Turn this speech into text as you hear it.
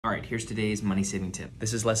All right, here's today's money saving tip.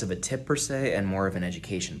 This is less of a tip per se and more of an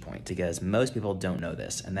education point because most people don't know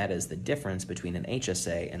this, and that is the difference between an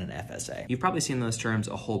HSA and an FSA. You've probably seen those terms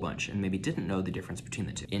a whole bunch and maybe didn't know the difference between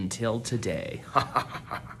the two. Until today.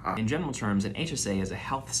 In general terms, an HSA is a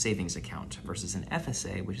health savings account versus an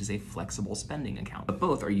FSA, which is a flexible spending account. But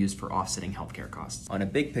both are used for offsetting healthcare costs. On a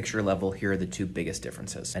big picture level, here are the two biggest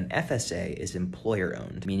differences. An FSA is employer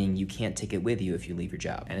owned, meaning you can't take it with you if you leave your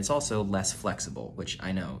job. And it's also less flexible, which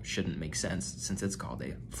I know shouldn't make sense since it's called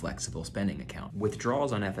a flexible spending account.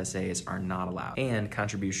 Withdrawals on FSAs are not allowed, and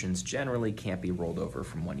contributions generally can't be rolled over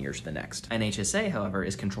from one year to the next. An HSA, however,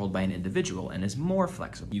 is controlled by an individual and is more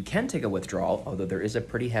flexible. You can take a withdrawal, although there is a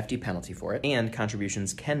pretty hefty penalty for it, and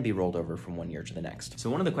contributions can be rolled over from one year to the next. So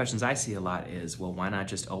one of the questions I see a lot is, well, why not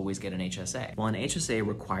just always get an HSA? Well, an HSA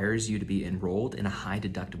requires you to be enrolled in a high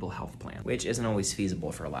deductible health plan, which isn't always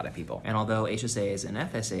feasible for a lot of people. And although HSAs and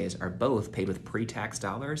FSAs are both paid with pre-tax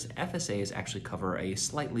dollars, FSAs actually cover a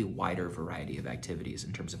slightly wider variety of activities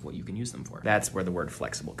in terms of what you can use them for. That's where the word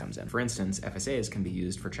flexible comes in. For instance, FSAs can be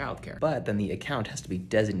used for childcare, but then the account has to be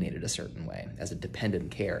designated a certain way as a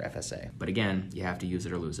dependent care FSA. But again, you have to use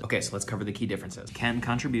it or lose it. Okay, so let's cover the key differences. Can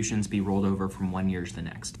contributions be rolled over from one year to the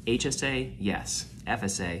next? HSA, yes.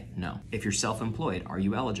 FSA, no. If you're self-employed, are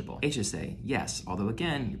you eligible? HSA, yes, although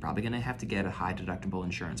again, you're probably gonna have to get a high deductible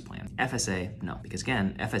insurance plan. FSA, no, because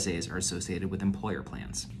again, FSAs are associated with employer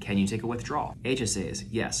plans. Can you take a withdrawal? HSAs,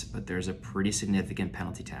 yes, but there's a pretty significant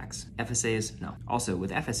penalty tax. FSAs, no. Also,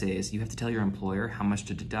 with FSAs, you have to tell your employer how much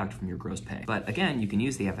to deduct from your gross pay. But again, you can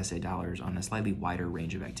use the FSA dollars on a slightly wider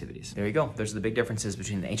range of activities. There you go. Those are the big differences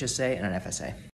between an HSA and an FSA.